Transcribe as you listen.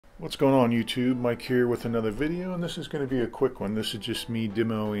What's going on YouTube? Mike here with another video, and this is going to be a quick one. This is just me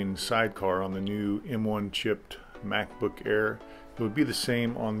demoing Sidecar on the new M1 chipped MacBook Air. It would be the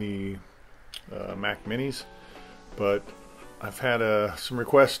same on the Mac Minis, but I've had some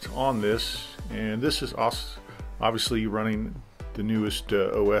requests on this, and this is also obviously running the newest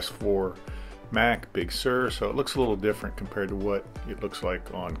OS for Mac, Big Sur, so it looks a little different compared to what it looks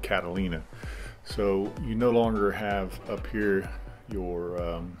like on Catalina. So you no longer have up here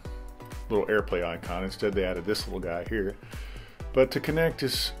your little AirPlay icon. Instead they added this little guy here. But to connect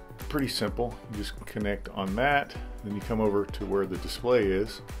is pretty simple. You just connect on that, then you come over to where the display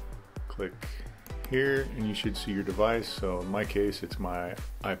is, click here, and you should see your device. So in my case it's my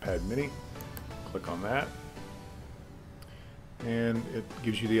iPad mini. Click on that, and it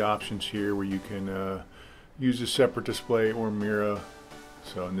gives you the options here where you can use a separate display or mirror.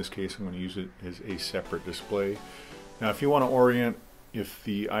 So in this case I'm going to use it as a separate display. Now if you want to orient if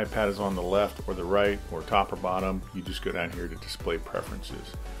the iPad is on the left or the right or top or bottom, you just go down here to display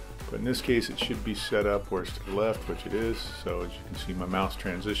preferences. But in this case it should be set up where it's to the left, which it is. So as you can see, my mouse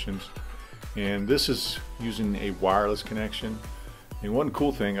transitions, and this is using a wireless connection. And one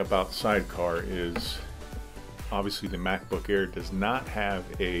cool thing about Sidecar is obviously the MacBook Air does not have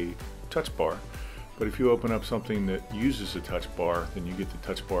a touch bar, but if you open up something that uses a touch bar, then you get the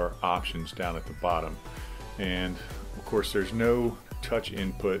touch bar options down at the bottom. And of course there's no touch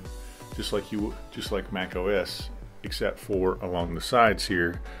input, just like Mac OS, except for along the sides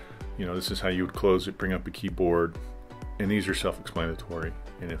here. You know, this is how you would close it, bring up a keyboard, and these are self-explanatory.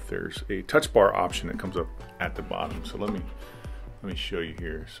 And if there's a touch bar option, it comes up at the bottom. So let me show you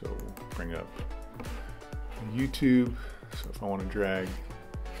here. So bring up YouTube. So if I want to drag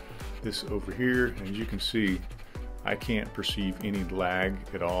this over here, as you can see, I can't perceive any lag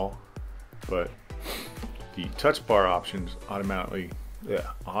at all, but the touch bar options automatically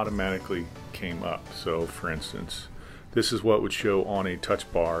came up. So for instance, this is what would show on a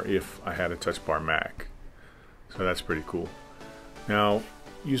touch bar if I had a touch bar Mac. So that's pretty cool. Now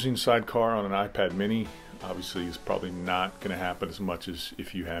using Sidecar on an iPad mini obviously is probably not going to happen as much as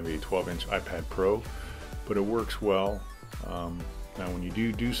if you have a 12-inch iPad Pro, but it works well. Now when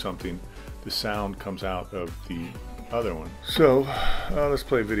you do something, the sound comes out of the other one. So let's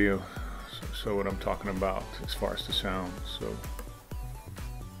play a video. So what I'm talking about as far as the sound. So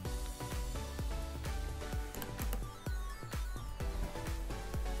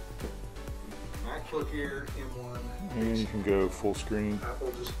MacBook Air M1. and you can go full screen.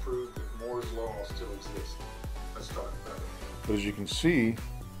 Apple just proved that Moore's law still exists. Let's talk about it. But as you can see,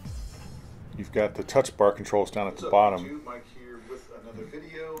 you've got the touch bar controls down at the bottom. YouTube, Mike here with another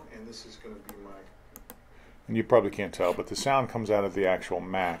video, and this is going to be my. And you probably can't tell, but the sound comes out of the actual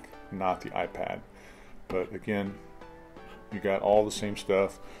Mac, not the iPad. But again, you got all the same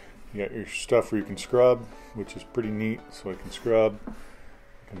stuff. You got your stuff where you can scrub, which is pretty neat. So I can scrub, you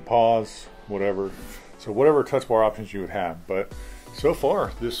can pause, whatever. So whatever touch bar options you would have. But so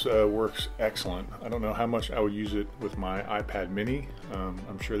far, this works excellent. I don't know how much I would use it with my iPad mini.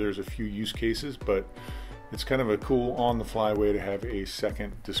 I'm sure there's a few use cases, but it's kind of a cool on-the-fly way to have a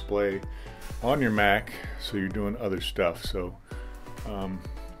second display on your Mac, so you're doing other stuff. So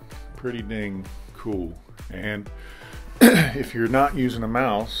pretty dang cool. And if you're not using a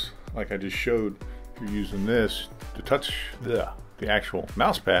mouse, like I just showed, if you're using this to touch the actual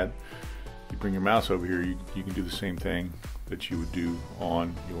mouse pad, you bring your mouse over here, you can do the same thing that you would do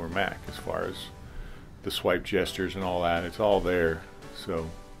on your Mac as far as the swipe gestures and all that. It's all there. So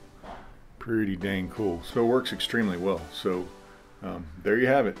pretty dang cool. So it works extremely well. So there you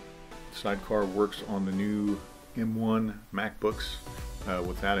have it. Sidecar works on the new M1 MacBooks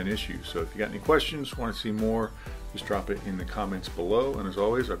without an issue. So if you got any questions, want to see more, just drop it in the comments below. And as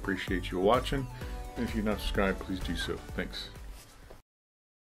always, I appreciate you watching. And if you're not subscribed, please do so. Thanks.